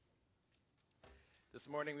This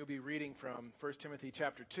morning we'll be reading from 1 Timothy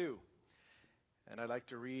chapter 2, and I'd like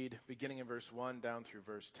to read beginning in verse 1 down through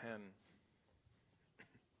verse 10.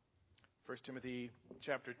 1 Timothy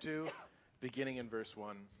chapter 2, beginning in verse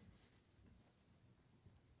 1.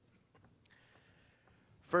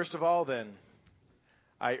 First of all, then,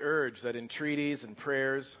 I urge that entreaties and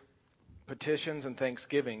prayers, petitions and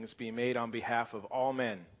thanksgivings be made on behalf of all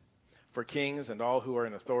men, for kings and all who are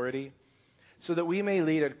in authority, so that we may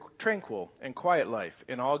lead a tranquil and quiet life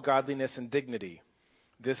in all godliness and dignity.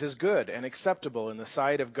 This is good and acceptable in the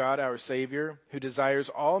sight of God our Savior, who desires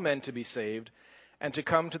all men to be saved and to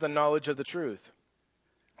come to the knowledge of the truth.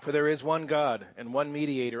 For there is one God and one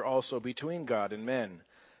mediator also between God and men,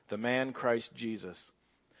 the man Christ Jesus,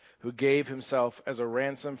 who gave himself as a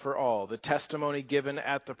ransom for all, the testimony given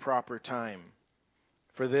at the proper time.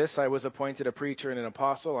 For this I was appointed a preacher and an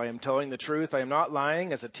apostle. I am telling the truth. I am not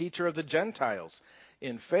lying, as a teacher of the Gentiles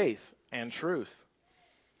in faith and truth.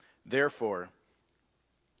 Therefore,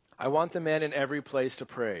 I want the men in every place to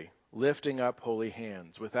pray, lifting up holy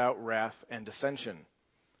hands, without wrath and dissension.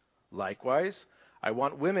 Likewise, I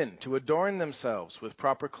want women to adorn themselves with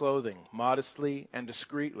proper clothing, modestly and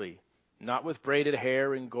discreetly, not with braided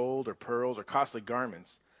hair and gold or pearls or costly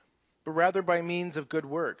garments, but rather by means of good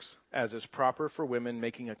works, as is proper for women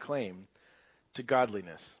making a claim to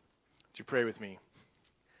godliness. Would you pray with me?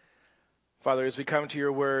 Father, as we come to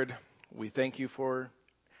your word, we thank you for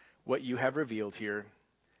what you have revealed here.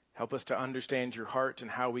 Help us to understand your heart and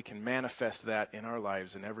how we can manifest that in our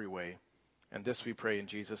lives in every way. And this we pray in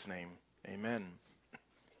Jesus' name. Amen.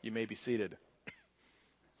 You may be seated.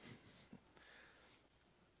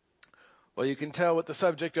 Well, you can tell what the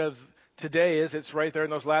subject of today is. It's right there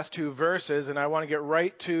in those last two verses, and I want to get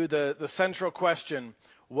right to the central question.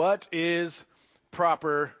 What is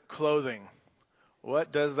proper clothing?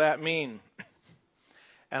 What does that mean?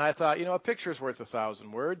 And I thought, a picture's worth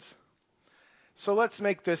 1,000 words. So let's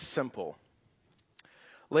make this simple.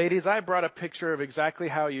 Ladies, I brought a picture of exactly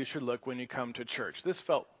how you should look when you come to church. This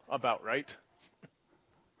felt about right.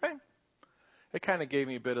 Right? It kind of gave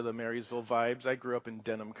me a bit of the Marysville vibes. I grew up in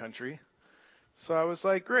denim country. So I was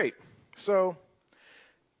like, great. So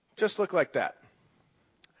just look like that.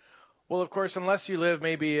 Well, of course, unless you live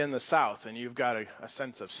maybe in the South and you've got a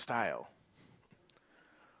sense of style.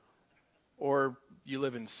 Or you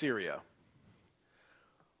live in Syria.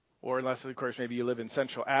 Or unless, of course, maybe you live in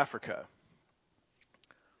Central Africa.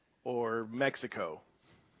 Or Mexico.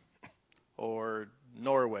 Or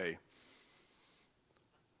Norway.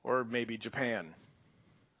 Or maybe Japan.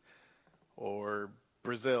 Or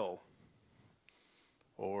Brazil.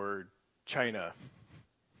 Or China,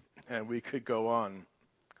 and we could go on.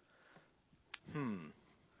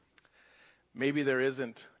 Maybe there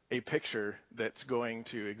isn't a picture that's going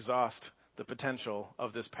to exhaust the potential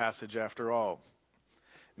of this passage after all.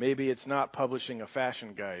 Maybe it's not publishing a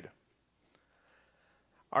fashion guide.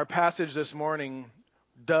 Our passage this morning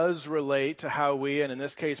does relate to how we, and in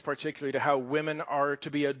this case particularly to how women are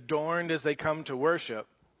to be adorned as they come to worship.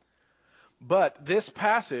 But this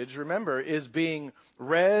passage, remember, is being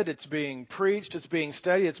read, it's being preached, it's being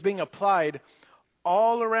studied, it's being applied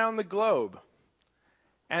all around the globe.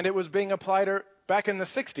 And it was being applied back in the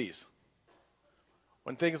 60s,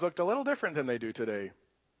 when things looked a little different than they do today.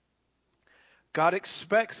 God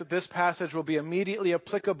expects that this passage will be immediately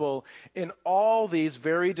applicable in all these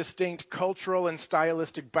very distinct cultural and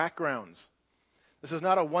stylistic backgrounds. This is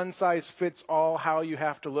not a one-size-fits-all how you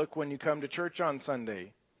have to look when you come to church on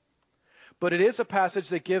Sunday. But it is a passage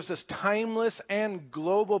that gives us timeless and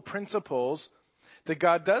global principles that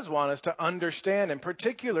God does want us to understand, and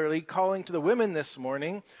particularly calling to the women this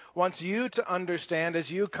morning, wants you to understand as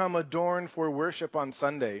you come adorned for worship on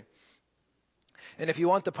Sunday. And if you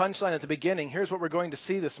want the punchline at the beginning, here's what we're going to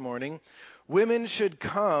see this morning. Women should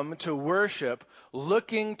come to worship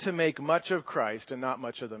looking to make much of Christ and not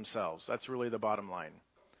much of themselves. That's really the bottom line.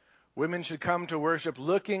 Women should come to worship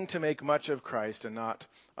looking to make much of Christ and not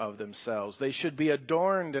of themselves. They should be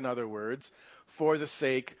adorned, in other words, for the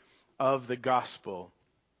sake of the gospel.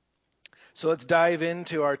 So let's dive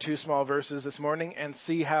into our two small verses this morning and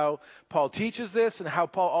see how Paul teaches this and how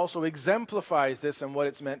Paul also exemplifies this and what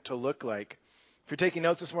it's meant to look like. If you're taking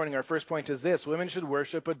notes this morning, our first point is this: women should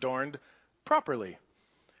worship adorned properly.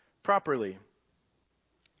 Properly.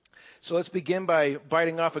 So let's begin by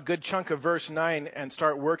biting off a good chunk of verse 9 and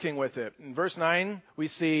start working with it. In verse 9, we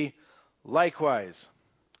see likewise.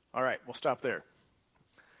 All right, we'll stop there.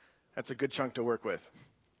 That's a good chunk to work with.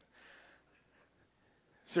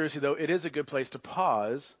 Seriously, though, it is a good place to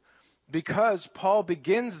pause because Paul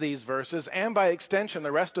begins these verses, and by extension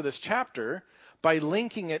the rest of this chapter, by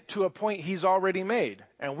linking it to a point he's already made.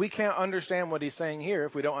 And we can't understand what he's saying here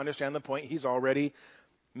if we don't understand the point he's already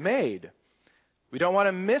made. We don't want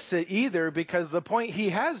to miss it either, because the point he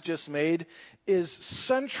has just made is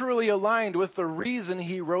centrally aligned with the reason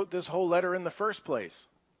he wrote this whole letter in the first place.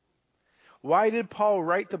 Why did Paul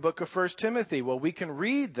write the book of 1 Timothy? Well, we can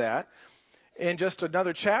read that in just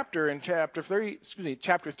another chapter, in chapter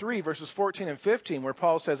 3, verses 14 and 15, where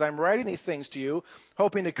Paul says, I'm writing these things to you,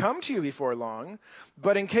 hoping to come to you before long,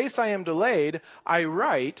 but in case I am delayed, I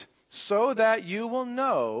write so that you will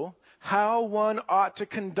know how one ought to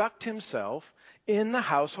conduct himself in the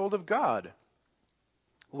household of God.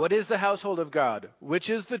 What is the household of God? Which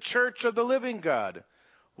is the church of the living God.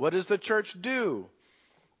 What does the church do?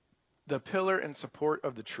 The pillar and support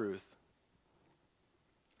of the truth.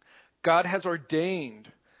 God has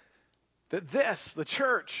ordained that this, the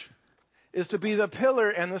church, is to be the pillar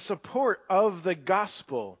and the support of the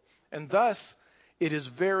gospel. And thus, it is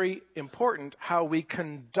very important how we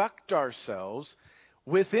conduct ourselves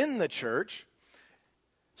within the church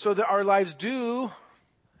so that our lives do,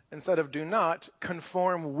 instead of do not,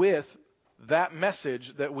 conform with that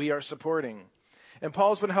message that we are supporting. And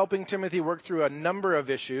Paul's been helping Timothy work through a number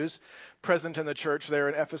of issues present in the church there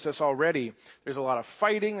in Ephesus already. There's a lot of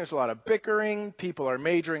fighting. There's a lot of bickering. People are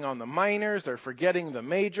majoring on the minors. They're forgetting the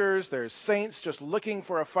majors. There's saints just looking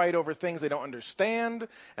for a fight over things they don't understand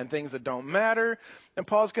and things that don't matter. And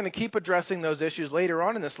Paul's going to keep addressing those issues later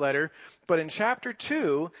on in this letter. But in chapter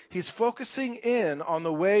 2, he's focusing in on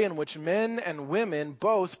the way in which men and women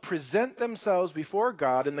both present themselves before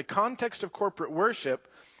God in the context of corporate worship.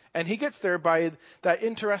 And he gets there by that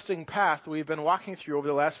interesting path we've been walking through over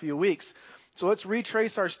the last few weeks. So let's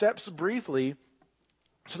retrace our steps briefly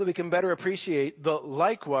so that we can better appreciate the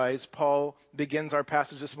likewise Paul begins our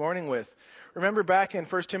passage this morning with. Remember back in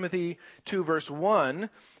 1 Timothy 2 verse 1,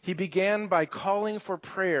 he began by calling for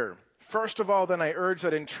prayer. First of all, then I urge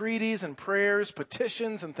that entreaties and prayers,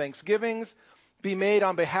 petitions and thanksgivings be made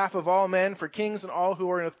on behalf of all men, for kings and all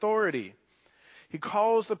who are in authority. He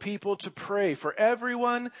calls the people to pray for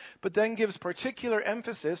everyone, but then gives particular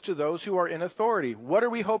emphasis to those who are in authority. What are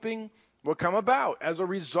we hoping will come about as a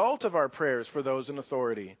result of our prayers for those in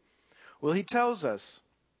authority? Well, he tells us,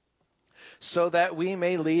 so that we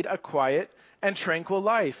may lead a quiet and tranquil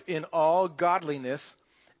life in all godliness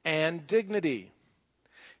and dignity.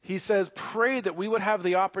 He says, pray that we would have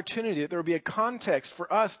the opportunity, that there would be a context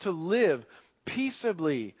for us to live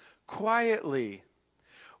peaceably, quietly,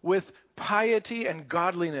 with piety and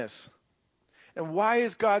godliness. And why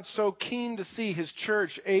is God so keen to see his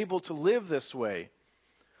church able to live this way?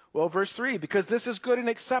 Well, verse 3, because this is good and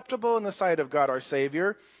acceptable in the sight of God our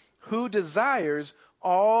Savior, who desires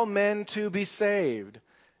all men to be saved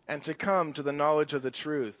and to come to the knowledge of the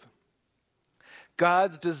truth.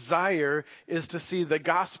 God's desire is to see the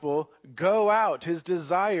gospel go out. His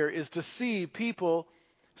desire is to see people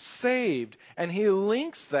saved. And he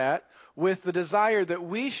links that with the desire that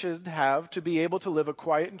we should have to be able to live a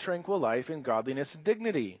quiet and tranquil life in godliness and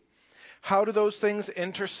dignity. How do those things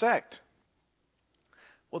intersect?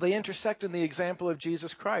 Well, they intersect in the example of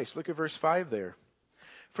Jesus Christ. Look at verse 5 there.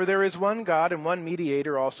 For there is one God and one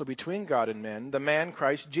mediator also between God and men, the man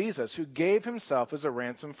Christ Jesus, who gave himself as a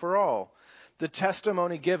ransom for all, the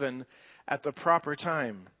testimony given at the proper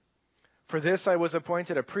time. For this I was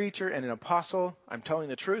appointed a preacher and an apostle. I'm telling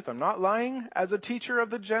the truth. I'm not lying. As a teacher of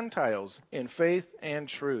the Gentiles in faith and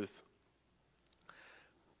truth.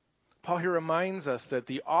 Paul here reminds us that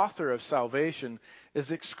the author of salvation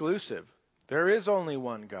is exclusive. There is only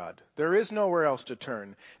one God. There is nowhere else to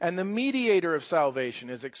turn. And the mediator of salvation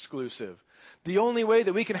is exclusive. The only way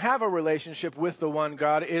that we can have a relationship with the one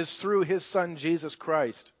God is through his Son, Jesus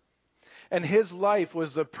Christ. And his life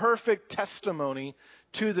was the perfect testimony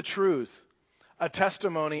to the truth, a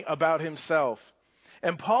testimony about himself.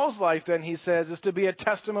 And Paul's life, then, he says, is to be a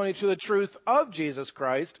testimony to the truth of Jesus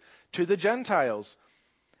Christ to the Gentiles.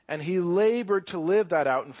 And he labored to live that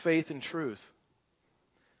out in faith and truth.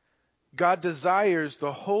 God desires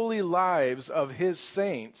the holy lives of his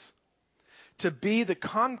saints to be the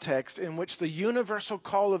context in which the universal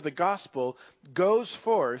call of the gospel goes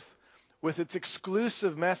forth with its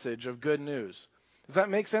exclusive message of good news. Does that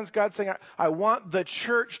make sense? God's saying, I want the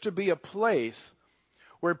church to be a place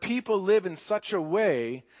where people live in such a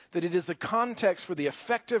way that it is the context for the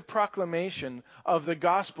effective proclamation of the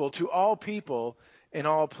gospel to all people in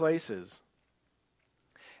all places.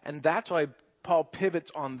 And that's why Paul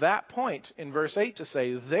pivots on that point in verse 8 to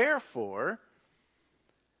say, therefore,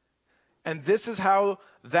 and this is how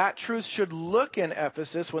that truth should look in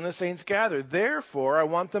Ephesus when the saints gather. Therefore, I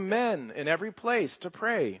want the men in every place to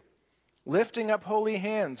pray, lifting up holy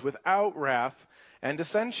hands without wrath and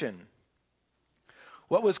dissension.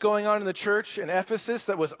 What was going on in the church in Ephesus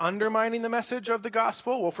that was undermining the message of the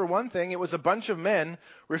gospel? Well, for one thing, it was a bunch of men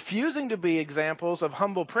refusing to be examples of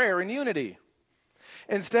humble prayer and unity.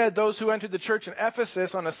 Instead, those who entered the church in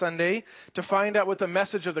Ephesus on a Sunday to find out what the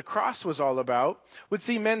message of the cross was all about would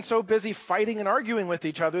see men so busy fighting and arguing with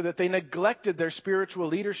each other that they neglected their spiritual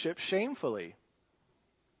leadership shamefully.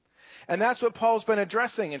 And that's what Paul's been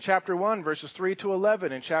addressing in chapter 1, verses 3 to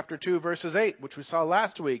 11, in chapter 2, verses 8, which we saw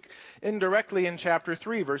last week, indirectly in chapter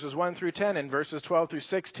 3, verses 1 through 10, and verses 12 through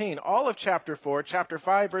 16, all of chapter 4, chapter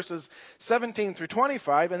 5, verses 17 through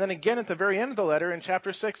 25, and then again at the very end of the letter in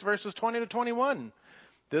chapter 6, verses 20 to 21.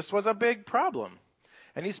 This was a big problem,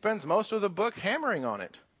 and he spends most of the book hammering on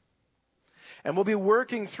it. And we'll be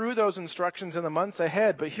working through those instructions in the months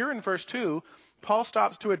ahead, but here in verse 2, Paul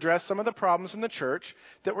stops to address some of the problems in the church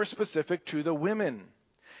that were specific to the women.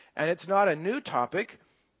 And it's not a new topic.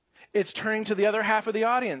 It's turning to the other half of the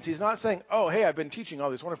audience. He's not saying, oh, hey, I've been teaching all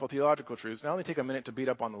these wonderful theological truths. Now let me take a minute to beat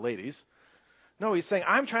up on the ladies. No, he's saying,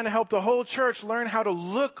 I'm trying to help the whole church learn how to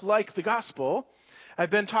look like the gospel. I've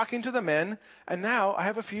been talking to the men, and now I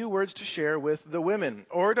have a few words to share with the women.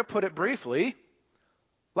 Or to put it briefly,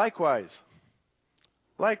 likewise.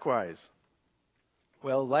 Likewise.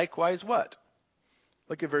 Well, likewise what?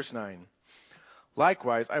 Look at verse 9.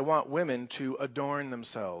 Likewise, I want women to adorn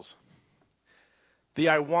themselves. The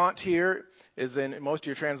I want here is in most of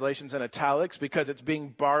your translations in italics because it's being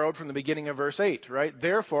borrowed from the beginning of verse 8, right?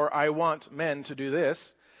 Therefore, I want men to do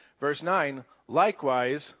this. Verse 9,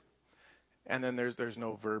 likewise, and then there's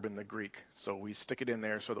no verb in the Greek, so we stick it in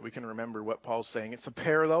there so that we can remember what Paul's saying. It's a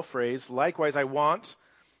parallel phrase. Likewise, I want.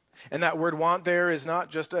 And that word want there is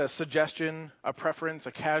not just a suggestion, a preference,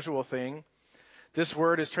 a casual thing. This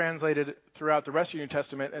word is translated throughout the rest of the New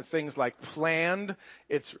Testament as things like planned.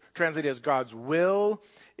 It's translated as God's will.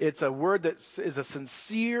 It's a word that is a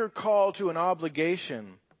sincere call to an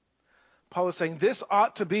obligation. Paul is saying this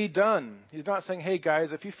ought to be done. He's not saying, hey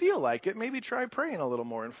guys, if you feel like it, maybe try praying a little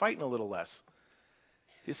more and fighting a little less.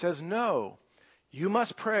 He says, no, you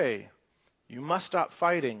must pray. You must stop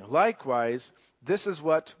fighting. Likewise, this is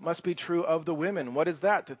what must be true of the women. What is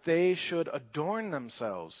that? That they should adorn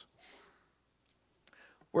themselves.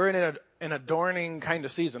 We're in an adorning kind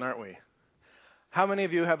of season, aren't we? How many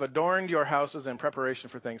of you have adorned your houses in preparation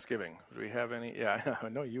for Thanksgiving? Do we have any? Yeah, I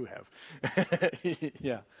know you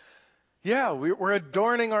have. Yeah, we're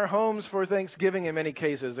adorning our homes for Thanksgiving in many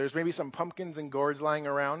cases. There's maybe some pumpkins and gourds lying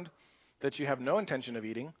around that you have no intention of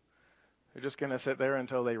eating. They're just going to sit there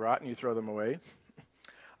until they rot and you throw them away.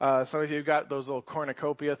 Some of you have got those little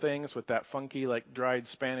cornucopia things with that funky, like dried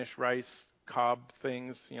Spanish rice cob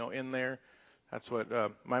things, in there. That's what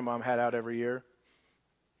my mom had out every year.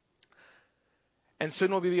 And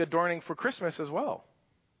soon we'll be adorning for Christmas as well.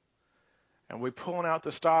 And we're pulling out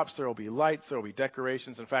the stops. There will be lights. There will be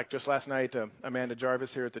decorations. In fact, just last night, Amanda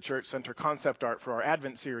Jarvis here at the church sent her concept art for our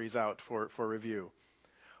Advent series out for review.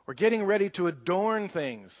 We're getting ready to adorn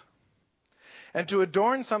things. And to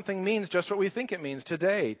adorn something means just what we think it means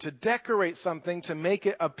today. To decorate something, to make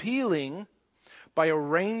it appealing by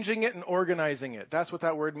arranging it and organizing it. That's what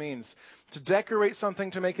that word means. To decorate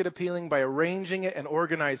something, to make it appealing by arranging it and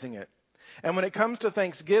organizing it. And when it comes to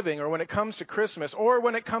Thanksgiving, or when it comes to Christmas, or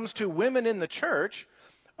when it comes to women in the church,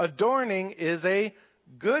 adorning is a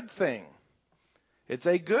good thing. It's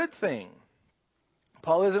a good thing.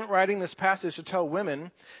 Paul isn't writing this passage to tell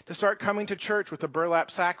women to start coming to church with a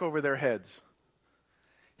burlap sack over their heads.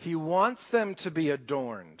 He wants them to be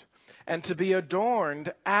adorned, and to be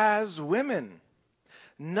adorned as women.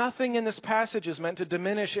 Nothing in this passage is meant to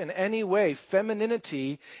diminish in any way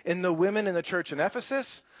femininity in the women in the church in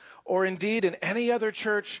Ephesus, or indeed in any other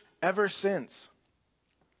church ever since.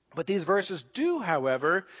 But these verses do,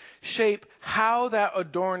 however, shape how that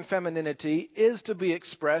adorned femininity is to be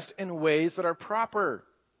expressed in ways that are proper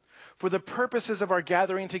for the purposes of our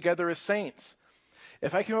gathering together as saints.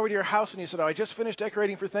 If I came over to your house and you said, I just finished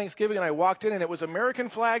decorating for Thanksgiving, and I walked in and it was American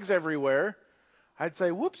flags everywhere, I'd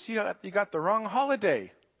say, whoops, you got the wrong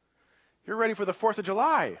holiday. You're ready for the 4th of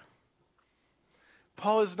July.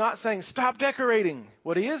 Paul is not saying stop decorating.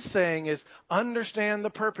 What he is saying is understand the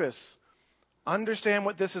purpose. Understand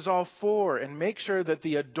what this is all for, and make sure that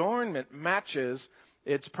the adornment matches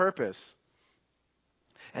its purpose.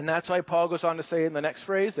 And that's why Paul goes on to say in the next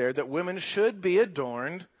phrase there that women should be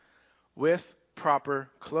adorned with proper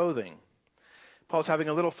clothing. Paul's having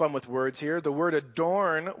a little fun with words here. The word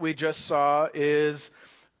adorn we just saw is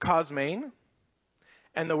cosmein.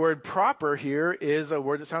 And the word proper here is a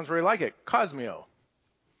word that sounds very like it, cosmio.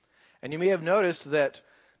 And you may have noticed that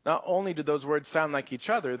not only do those words sound like each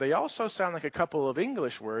other, they also sound like a couple of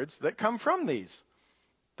English words that come from these.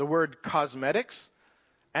 the word cosmetics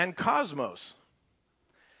and cosmos.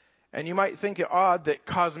 And you might think it odd that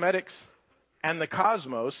cosmetics and the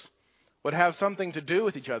cosmos would have something to do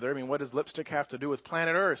with each other. I mean, what does lipstick have to do with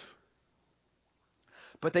planet Earth?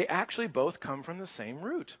 But they actually both come from the same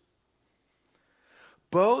root.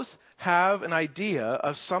 Both have an idea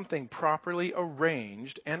of something properly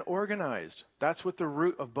arranged and organized. That's what the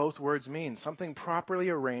root of both words means, something properly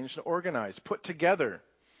arranged and organized, put together.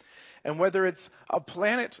 And whether it's a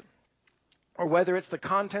planet or whether it's the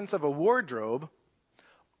contents of a wardrobe,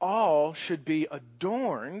 all should be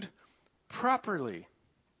adorned properly.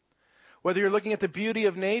 Whether you're looking at the beauty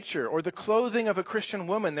of nature or the clothing of a Christian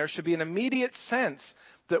woman, there should be an immediate sense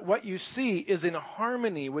that what you see is in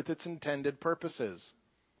harmony with its intended purposes.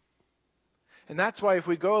 And that's why if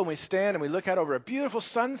we go and we stand and we look out over a beautiful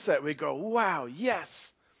sunset, we go, wow,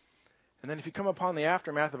 yes. And then if you come upon the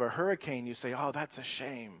aftermath of a hurricane, you say, oh, that's a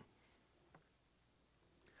shame.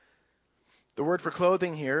 The word for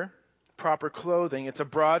clothing here, proper clothing, it's a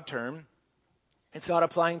broad term. It's not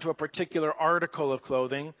applying to a particular article of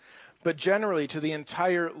clothing, but generally to the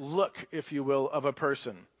entire look, if you will, of a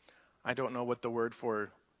person. I don't know what the word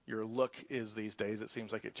for your look is these days. It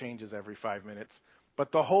seems like it changes every 5 minutes.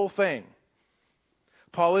 But the whole thing.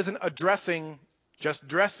 Paul isn't addressing just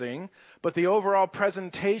dressing, but the overall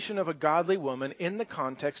presentation of a godly woman in the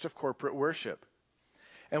context of corporate worship.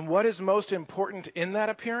 And what is most important in that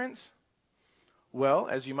appearance? Well,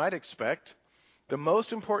 as you might expect, the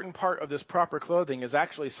most important part of this proper clothing is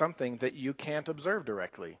actually something that you can't observe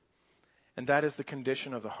directly, and that is the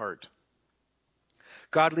condition of the heart.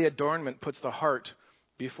 Godly adornment puts the heart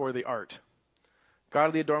before the art.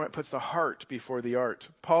 Godly adornment puts the heart before the art.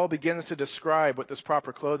 Paul begins to describe what this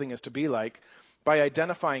proper clothing is to be like by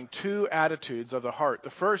identifying two attitudes of the heart. The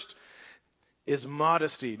first is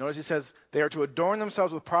modesty. Notice he says they are to adorn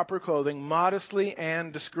themselves with proper clothing modestly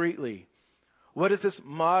and discreetly. What does this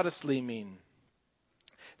modestly mean?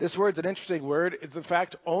 This word's an interesting word. It's in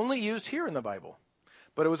fact only used here in the Bible,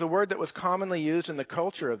 but it was a word that was commonly used in the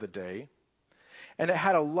culture of the day. And it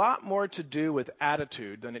had a lot more to do with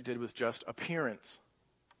attitude than it did with just appearance.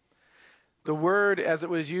 The word, as it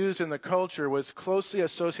was used in the culture, was closely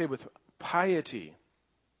associated with piety.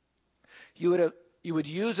 You would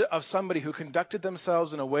use it of somebody who conducted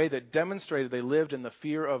themselves in a way that demonstrated they lived in the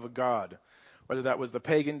fear of a God, whether that was the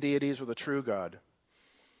pagan deities or the true God.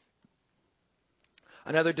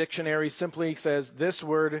 Another dictionary simply says this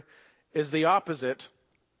word is the opposite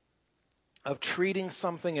of treating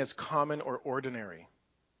something as common or ordinary.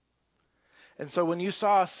 And so when you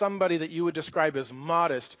saw somebody that you would describe as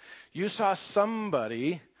modest, you saw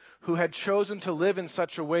somebody who had chosen to live in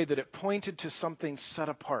such a way that it pointed to something set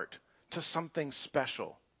apart, to something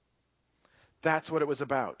special. That's what it was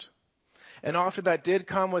about. And often that did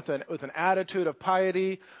come with an attitude of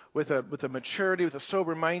piety, with a maturity, with a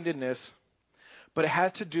sober-mindedness, but it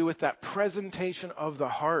has to do with that presentation of the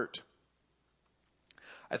heart.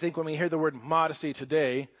 I think when we hear the word modesty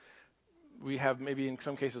today, we have maybe in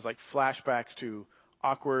some cases like flashbacks to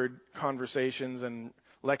awkward conversations and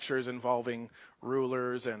lectures involving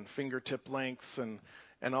rulers and fingertip lengths and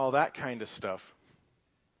all that kind of stuff.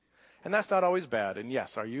 And that's not always bad. And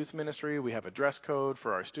yes, our youth ministry, we have a dress code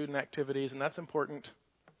for our student activities, and that's important.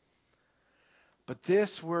 But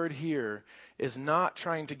this word here is not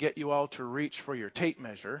trying to get you all to reach for your tape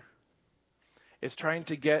measure. It's trying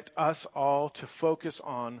to get us all to focus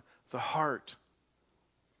on the heart.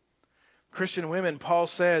 Christian women, Paul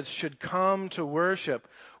says, should come to worship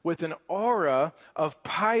with an aura of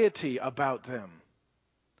piety about them.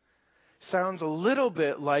 Sounds a little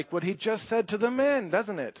bit like what he just said to the men,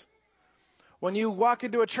 doesn't it? When you walk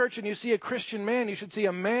into a church and you see a Christian man, you should see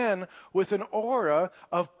a man with an aura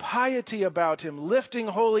of piety about him, lifting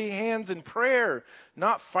holy hands in prayer,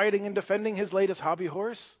 not fighting and defending his latest hobby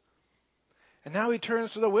horse. And now he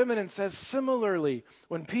turns to the women and says, similarly,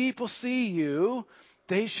 when people see you,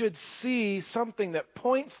 they should see something that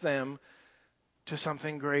points them to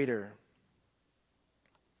something greater.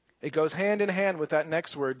 It goes hand in hand with that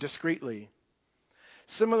next word, discreetly.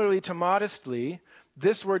 Similarly to modestly,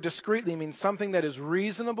 this word discreetly means something that is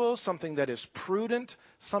reasonable, something that is prudent,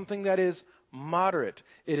 something that is moderate.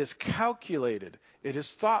 It is calculated. It is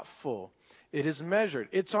thoughtful. It is measured.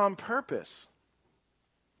 It's on purpose.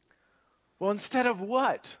 Well, instead of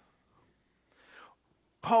what?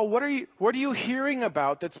 Paul, what are you hearing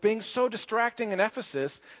about that's being so distracting in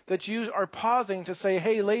Ephesus that you are pausing to say,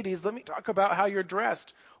 hey, ladies, let me talk about how you're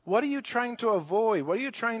dressed. What are you trying to avoid? What are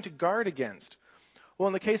you trying to guard against? Well,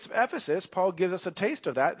 in the case of Ephesus, Paul gives us a taste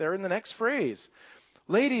of that there in the next phrase.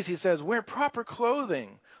 Ladies, he says, wear proper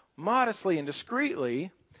clothing, modestly and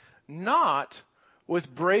discreetly, not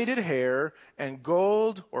with braided hair and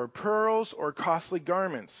gold or pearls or costly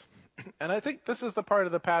garments. And I think this is the part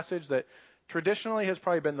of the passage that traditionally has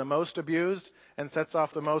probably been the most abused and sets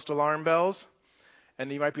off the most alarm bells. And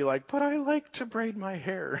you might be like, but I like to braid my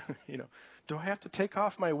hair. Do I have to take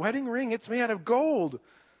off my wedding ring? It's made out of gold.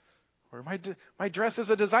 Or my dress is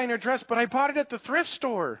a designer dress, but I bought it at the thrift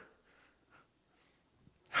store.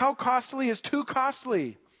 How costly is too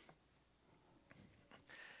costly?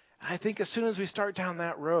 And I think as soon as we start down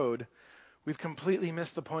that road, we've completely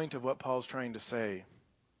missed the point of what Paul's trying to say.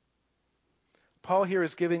 Paul here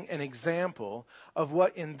is giving an example of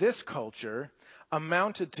what in this culture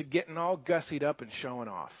amounted to getting all gussied up and showing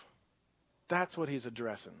off. That's what he's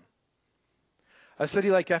addressing. A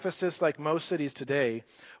city like Ephesus, like most cities today,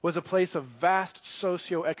 was a place of vast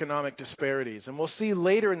socioeconomic disparities. And we'll see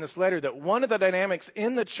later in this letter that one of the dynamics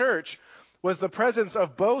in the church was the presence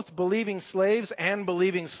of both believing slaves and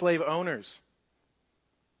believing slave owners.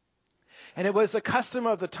 And it was the custom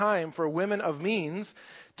of the time for women of means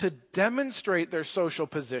to demonstrate their social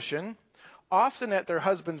position, often at their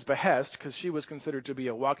husband's behest, because she was considered to be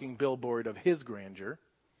a walking billboard of his grandeur,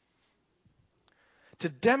 to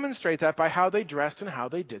demonstrate that by how they dressed and how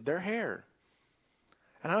they did their hair.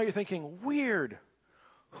 And I know you're thinking, weird.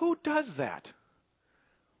 Who does that?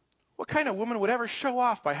 What kind of woman would ever show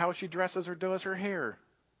off by how she dresses or does her hair?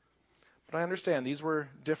 But I understand these were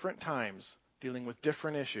different times, dealing with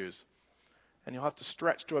different issues. And you'll have to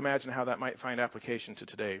stretch to imagine how that might find application to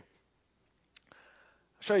today.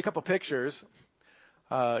 I'll show you a couple pictures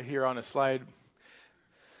here on a slide.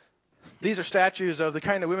 These are statues of the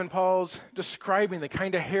kind of women Paul's describing, the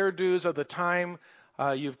kind of hairdos of the time.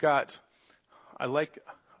 You've got, I like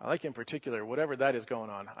in particular, whatever that is going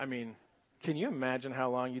on. I mean, can you imagine how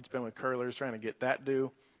long you'd spend with curlers trying to get that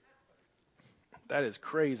do? That is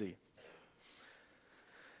crazy.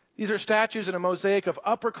 These are statues in a mosaic of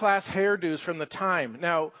upper-class hairdos from the time.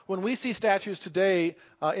 Now, when we see statues today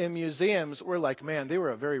in museums, we're like, man, they were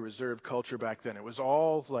a very reserved culture back then. It was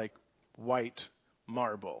all like white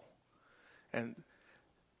marble. And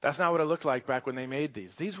that's not what it looked like back when they made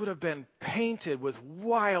these. These would have been painted with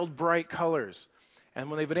wild, bright colors. And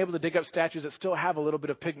when they've been able to dig up statues that still have a little bit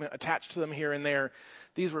of pigment attached to them here and there,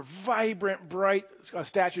 these were vibrant, bright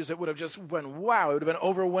statues that would have just been, wow, it would have been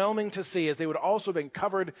overwhelming to see, as they would have also been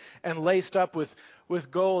covered and laced up with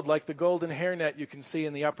gold, like the golden hairnet you can see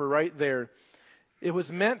in the upper right there. It was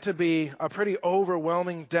meant to be a pretty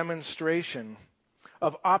overwhelming demonstration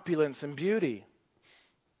of opulence and beauty.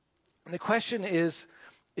 And the question is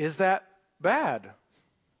that bad?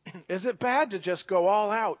 Is it bad to just go all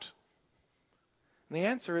out? And the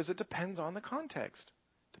answer is it depends on the context.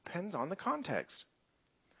 Depends on the context.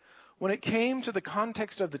 When it came to the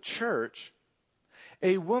context of the church,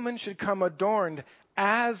 a woman should come adorned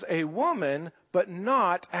as a woman, but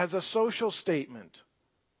not as a social statement.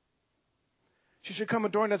 She should come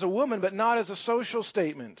adorned as a woman, but not as a social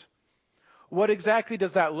statement. What exactly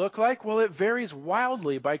does that look like? Well, it varies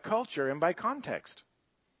wildly by culture and by context.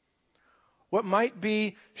 What might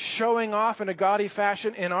be showing off in a gaudy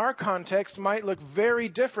fashion in our context might look very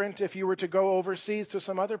different if you were to go overseas to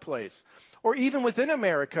some other place. Or even within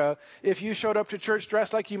America, if you showed up to church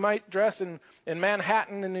dressed like you might dress in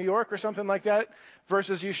Manhattan in New York or something like that,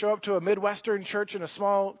 versus you show up to a Midwestern church in a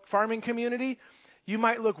small farming community, you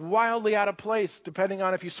might look wildly out of place depending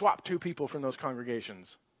on if you swap two people from those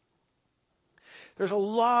congregations. There's a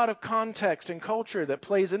lot of context and culture that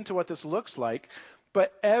plays into what this looks like,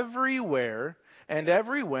 but everywhere and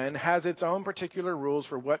everyone has its own particular rules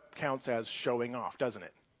for what counts as showing off, doesn't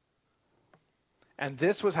it? And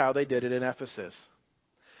this was how they did it in Ephesus.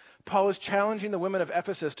 Paul is challenging the women of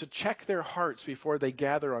Ephesus to check their hearts before they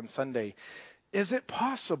gather on Sunday. Is it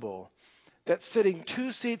possible that sitting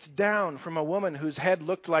 2 seats down from a woman whose head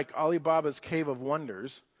looked like Alibaba's Cave of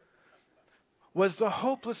Wonders was the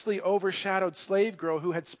hopelessly overshadowed slave girl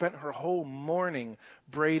who had spent her whole morning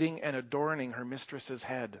braiding and adorning her mistress's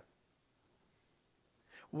head?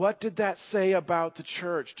 What did that say about the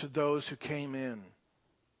church to those who came in?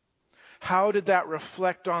 How did that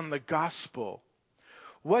reflect on the gospel?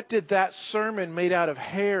 What did that sermon made out of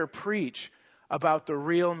hair preach about the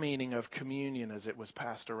real meaning of communion as it was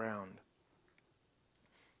passed around?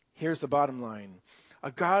 Here's the bottom line. A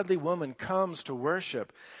godly woman comes to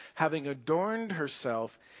worship having adorned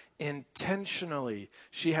herself intentionally.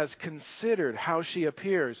 She has considered how she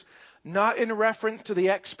appears, not in reference to the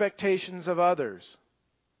expectations of others,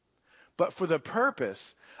 but for the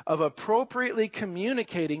purpose of appropriately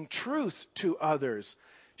communicating truth to others.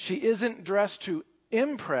 She isn't dressed to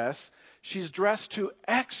impress, she's dressed to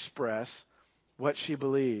express what she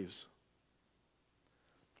believes.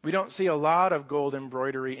 We don't see a lot of gold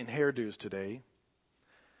embroidery in hairdos today,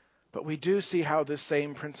 but we do see how this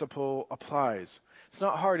same principle applies. It's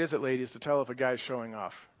not hard, is it, ladies, to tell if a guy's showing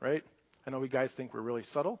off, right? I know we guys think we're really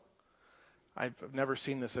subtle. I've never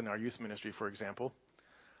seen this in our youth ministry, for example.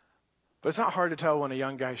 But it's not hard to tell when a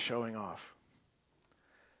young guy's showing off.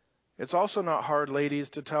 It's also not hard, ladies,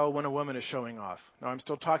 to tell when a woman is showing off. Now, I'm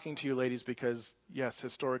still talking to you, ladies, because, yes,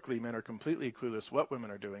 historically, men are completely clueless what women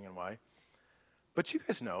are doing and why. But you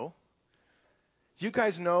guys know. You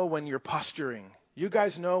guys know when you're posturing. You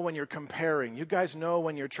guys know when you're comparing. You guys know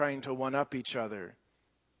when you're trying to one-up each other.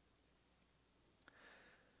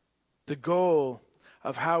 The goal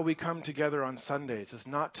of how we come together on Sundays is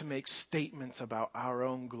not to make statements about our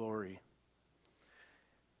own glory.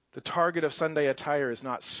 The target of Sunday attire is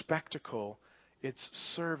not spectacle, it's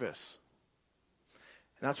service.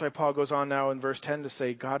 And that's why Paul goes on now in verse 10 to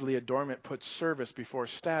say, godly adornment puts service before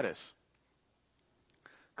status.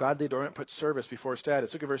 Godly adornment puts service before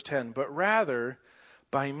status. Look at verse 10. But rather,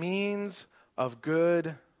 by means of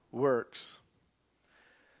good works.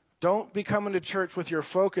 Don't be coming to church with your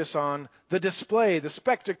focus on the display, the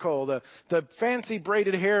spectacle, the fancy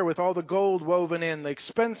braided hair with all the gold woven in, the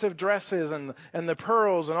expensive dresses and the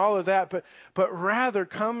pearls and all of that. But rather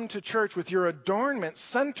come to church with your adornment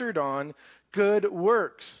centered on good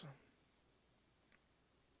works.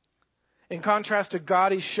 In contrast to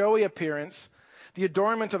gaudy, showy appearance, the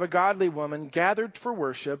adornment of a godly woman gathered for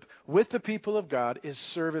worship with the people of God is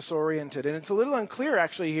service-oriented. And it's a little unclear,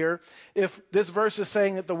 actually, here, if this verse is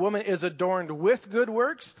saying that the woman is adorned with good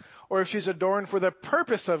works or if she's adorned for the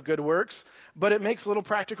purpose of good works, but it makes a little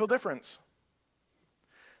practical difference.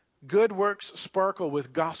 Good works sparkle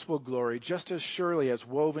with gospel glory just as surely as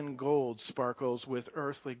woven gold sparkles with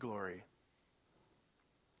earthly glory.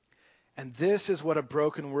 And this is what a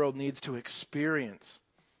broken world needs to experience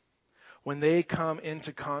when they come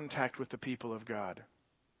into contact with the people of God.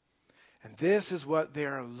 And this is what they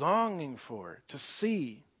are longing for, to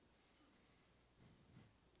see.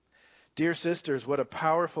 Dear sisters, what a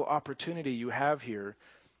powerful opportunity you have here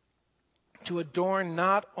to adorn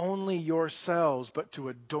not only yourselves, but to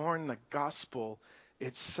adorn the gospel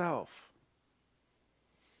itself.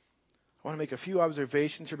 I want to make a few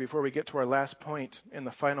observations here before we get to our last point in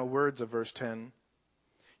the final words of verse 10.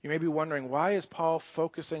 You may be wondering, why is Paul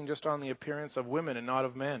focusing just on the appearance of women and not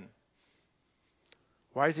of men?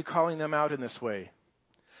 Why is he calling them out in this way?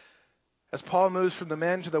 As Paul moves from the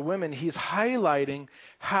men to the women, he's highlighting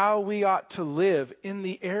how we ought to live in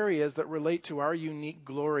the areas that relate to our unique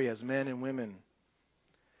glory as men and women.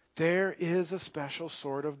 There is a special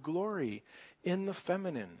sort of glory in the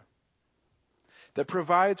feminine that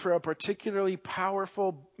provides for a particularly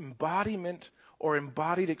powerful embodiment or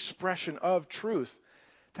embodied expression of truth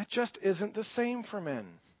that just isn't the same for men.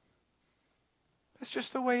 That's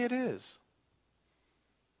just the way it is.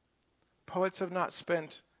 Poets have not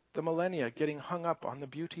spent the millennia getting hung up on the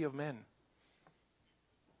beauty of men.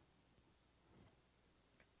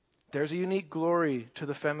 There's a unique glory to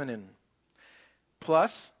the feminine.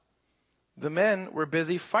 Plus, the men were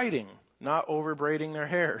busy fighting, not over-braiding their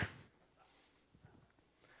hair.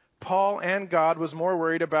 Paul and God was more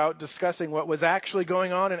worried about discussing what was actually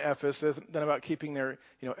going on in Ephesus than about keeping their,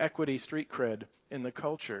 equity street cred in the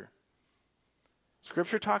culture.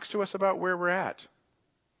 Scripture talks to us about where we're at.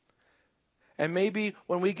 And maybe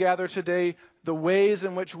when we gather today, the ways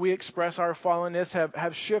in which we express our fallenness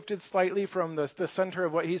have shifted slightly from the center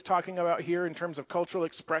of what he's talking about here in terms of cultural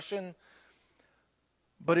expression.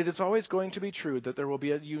 But it is always going to be true that there will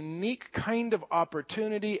be a unique kind of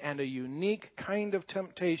opportunity and a unique kind of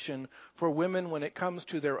temptation for women when it comes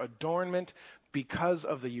to their adornment because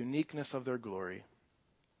of the uniqueness of their glory.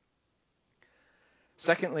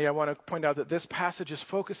 Secondly, I want to point out that this passage is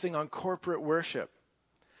focusing on corporate worship.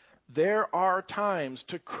 There are times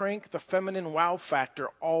to crank the feminine wow factor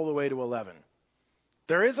all the way to 11.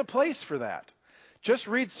 There is a place for that. Just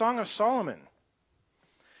read Song of Solomon.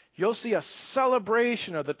 You'll see a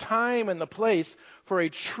celebration of the time and the place for a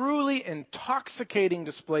truly intoxicating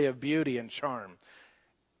display of beauty and charm.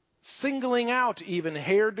 Singling out even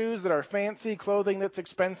hairdos that are fancy, clothing that's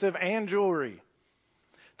expensive, and jewelry.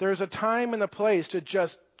 There's a time and a place to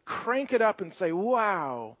just crank it up and say,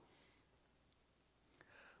 wow.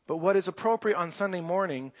 But what is appropriate on Sunday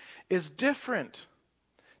morning is different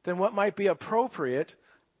than what might be appropriate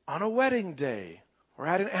on a wedding day or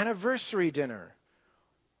at an anniversary dinner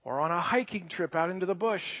or on a hiking trip out into the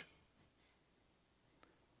bush.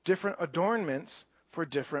 Different adornments for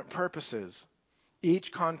different purposes.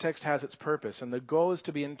 Each context has its purpose, and the goal is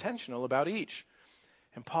to be intentional about each.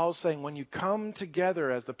 And Paul's saying when you come together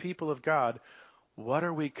as the people of God, What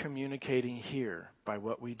are we communicating here by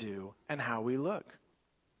what we do and how we look?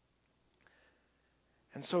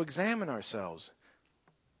 And so examine ourselves.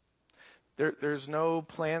 There's no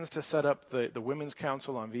plans to set up the Women's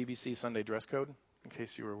Council on VBC Sunday dress code, in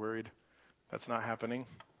case you were worried. That's not happening.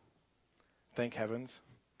 Thank heavens.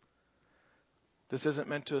 This isn't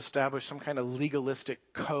meant to establish some kind of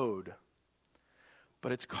legalistic code,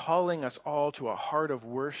 but it's calling us all to a heart of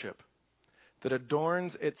worship that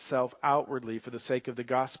adorns itself outwardly for the sake of the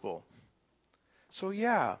gospel. So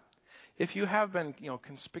yeah, if you have been,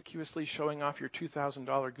 conspicuously showing off your $2,000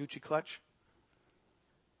 Gucci clutch,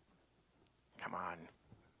 come on.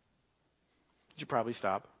 You should probably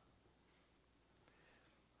stop.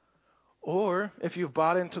 Or if you've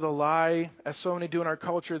bought into the lie, as so many do in our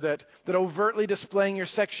culture, that overtly displaying your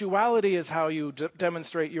sexuality is how you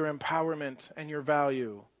demonstrate your empowerment and your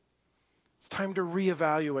value, it's time to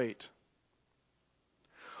reevaluate.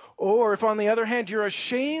 Or if, on the other hand, you're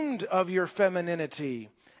ashamed of your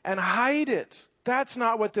femininity and hide it, that's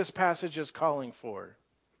not what this passage is calling for.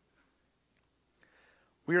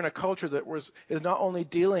 We're in a culture that is not only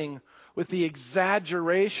dealing with the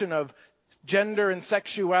exaggeration of gender and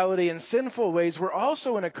sexuality in sinful ways, we're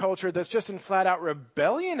also in a culture that's just in flat-out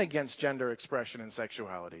rebellion against gender expression and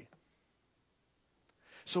sexuality.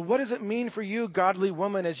 So what does it mean for you, godly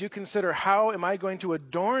woman, as you consider how am I going to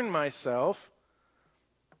adorn myself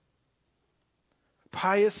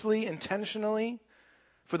piously, intentionally,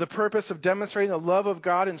 for the purpose of demonstrating the love of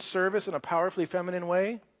God in service in a powerfully feminine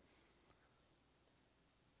way?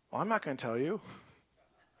 Well, I'm not going to tell you.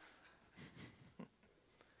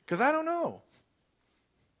 Because I don't know.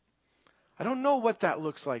 I don't know what that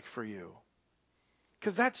looks like for you.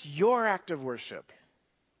 Because that's your act of worship.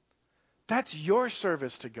 That's your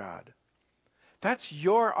service to God. That's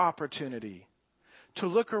your opportunity to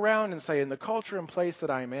look around and say, in the culture and place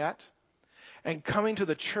that I'm at, and coming to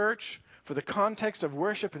the church for the context of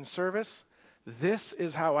worship and service, this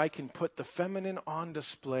is how I can put the feminine on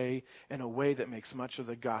display in a way that makes much of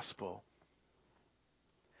the gospel.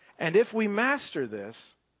 And if we master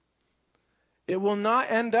this, it will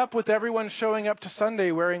not end up with everyone showing up to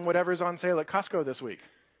Sunday wearing whatever's on sale at Costco this week.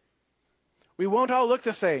 We won't all look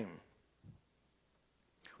the same.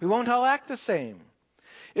 We won't all act the same.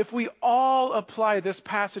 If we all apply this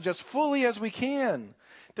passage as fully as we can,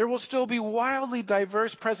 there will still be wildly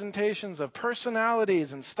diverse presentations of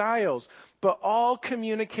personalities and styles, but all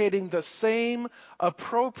communicating the same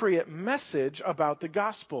appropriate message about the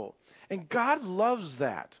gospel. And God loves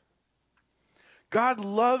that. God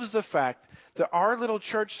loves the fact that our little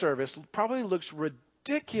church service probably looks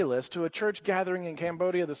ridiculous to a church gathering in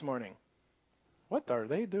Cambodia this morning. What are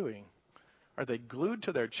they doing? Are they glued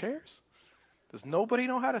to their chairs? Does nobody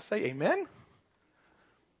know how to say amen?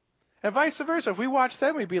 And vice versa. If we watch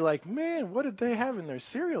them, we'd be like, man, what did they have in their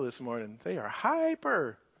cereal this morning? They are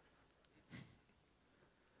hyper.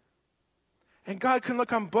 And God can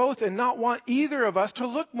look on both and not want either of us to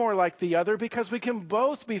look more like the other, because we can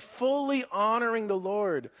both be fully honoring the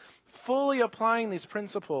Lord, fully applying these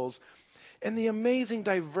principles in the amazing,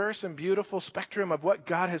 diverse, and beautiful spectrum of what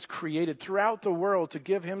God has created throughout the world to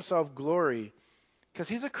give himself glory. Because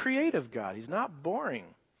he's a creative God. He's not boring.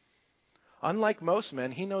 Unlike most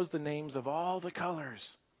men, he knows the names of all the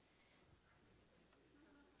colors.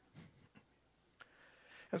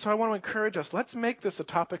 And so I want to encourage us, let's make this a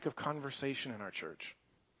topic of conversation in our church,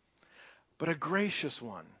 but a gracious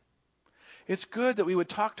one. It's good that we would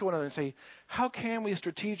talk to one another and say, how can we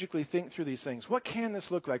strategically think through these things? What can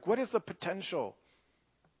this look like? What is the potential?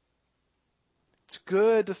 It's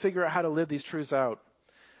good to figure out how to live these truths out.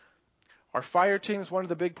 Our fire teams, one of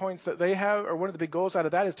the big points that they have, or one of the big goals out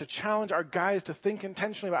of that, is to challenge our guys to think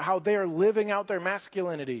intentionally about how they are living out their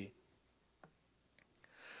masculinity.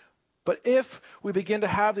 But if we begin to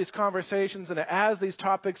have these conversations, and as these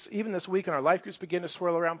topics, even this week in our life groups, begin to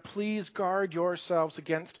swirl around, please guard yourselves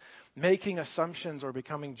against making assumptions or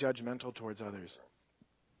becoming judgmental towards others.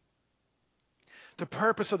 The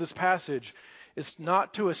purpose of this passage is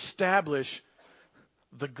not to establish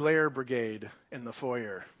the glare brigade in the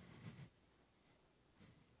foyer.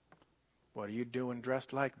 What are you doing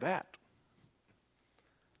dressed like that?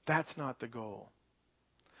 That's not the goal.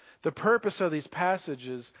 The purpose of these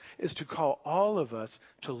passages is to call all of us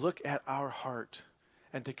to look at our heart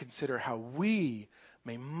and to consider how we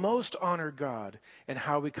may most honor God and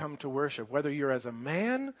how we come to worship, whether you're as a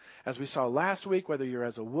man, as we saw last week, whether you're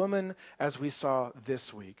as a woman, as we saw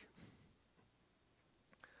this week.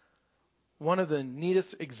 One of the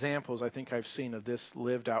neatest examples I think I've seen of this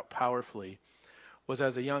lived out powerfully was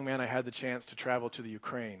as a young man I had the chance to travel to the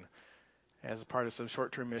Ukraine as a part of some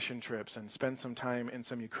short-term mission trips and spend some time in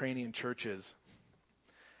some Ukrainian churches.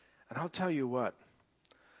 And I'll tell you what,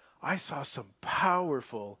 I saw some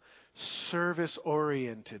powerful,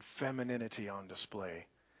 service-oriented femininity on display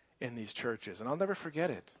in these churches, and I'll never forget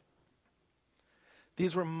it.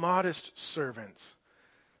 These were modest servants.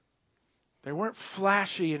 They weren't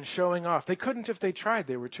flashy and showing off. They couldn't if they tried.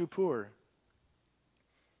 They were too poor.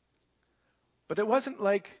 But it wasn't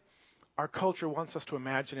like our culture wants us to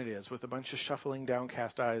imagine it is, with a bunch of shuffling,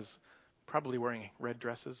 downcast eyes, probably wearing red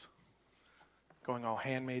dresses, going all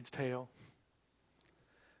Handmaid's Tale.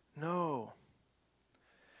 No.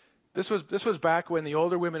 This was back when the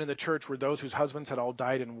older women in the church were those whose husbands had all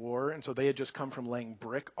died in war, and so they had just come from laying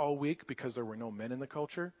brick all week because there were no men in the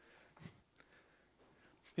culture.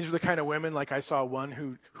 These are the kind of women, like I saw one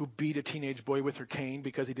who beat a teenage boy with her cane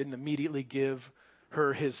because he didn't immediately give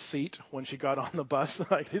her his seat when she got on the bus.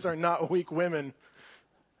 Like, these are not weak women.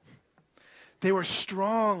 They were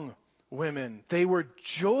strong women. They were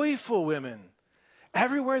joyful women.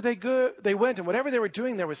 Everywhere they went, and whatever they were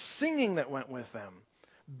doing, there was singing that went with them.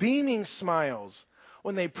 Beaming smiles.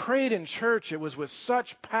 When they prayed in church, it was with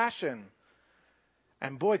such passion.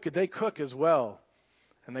 And boy, could they cook as well.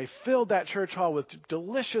 And they filled that church hall with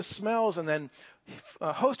delicious smells and then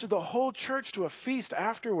hosted the whole church to a feast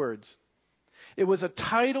afterwards. It was a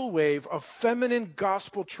tidal wave of feminine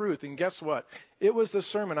gospel truth. And guess what? It was the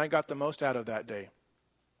sermon I got the most out of that day.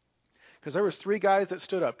 Because there was 3 guys that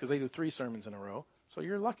stood up, because they do 3 sermons in a row. So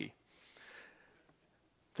you're lucky.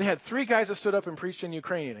 They had 3 guys that stood up and preached in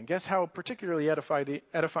Ukrainian. And guess how particularly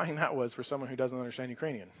edifying that was for someone who doesn't understand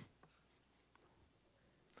Ukrainian?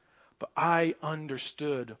 But I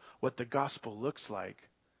understood what the gospel looks like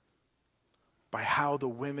by how the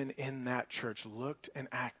women in that church looked and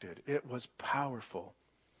acted. It was powerful.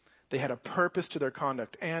 They had a purpose to their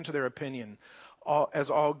conduct and to their opinion, as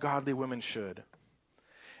all godly women should.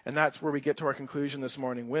 And that's where we get to our conclusion this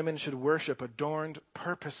morning. Women should worship adorned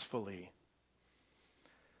purposefully.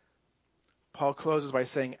 Paul closes by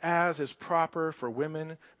saying, as is proper for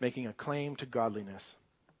women making a claim to godliness.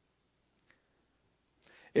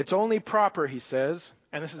 It's only proper, he says,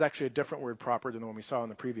 and this is actually a different word, proper, than the one we saw in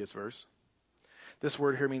the previous verse. This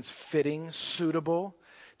word here means fitting, suitable.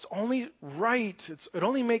 It's only right, it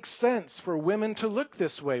only makes sense for women to look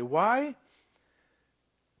this way. Why?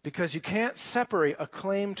 Because you can't separate a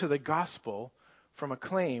claim to the gospel from a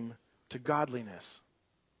claim to godliness.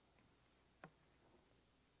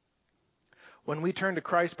 When we turn to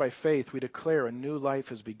Christ by faith, we declare a new life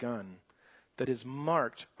has begun that is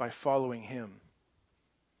marked by following him.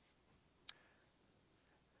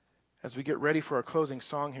 As we get ready for our closing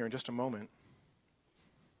song here in just a moment,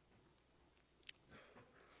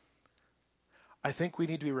 I think we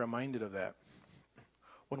need to be reminded of that.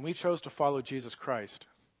 When we chose to follow Jesus Christ,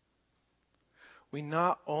 we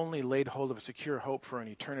not only laid hold of a secure hope for an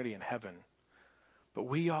eternity in heaven, but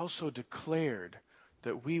we also declared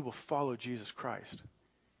that we will follow Jesus Christ.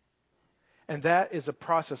 And that is a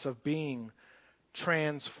process of being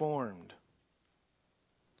transformed.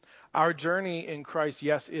 Our journey in Christ,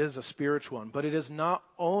 yes, is a spiritual one, but it is not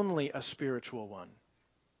only a spiritual one.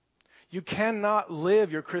 You cannot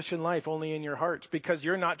live your Christian life only in your heart, because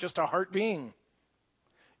you're not just a heart being.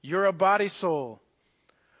 You're a body soul,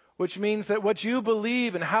 which means that what you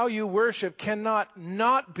believe and how you worship cannot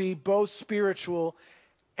not be both spiritual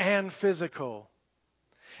and physical.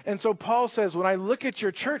 And so Paul says, when I look at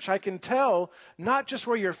your church, I can tell not just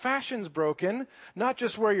where your fashion's broken, not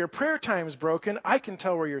just where your prayer time's broken, I can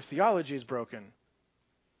tell where your theology is broken.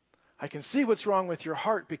 I can see what's wrong with your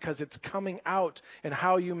heart because it's coming out in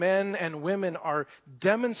how you men and women are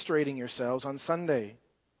demonstrating yourselves on Sunday.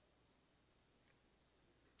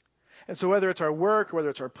 And so whether it's our work, whether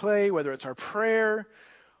it's our play, whether it's our prayer,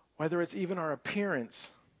 whether it's even our appearance,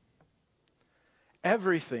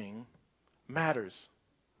 everything matters.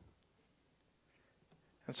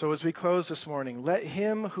 And so as we close this morning, let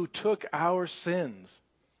him who took our sins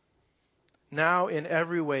now in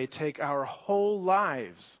every way take our whole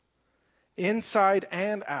lives, inside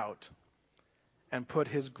and out, and put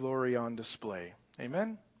his glory on display.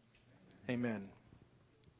 Amen? Amen.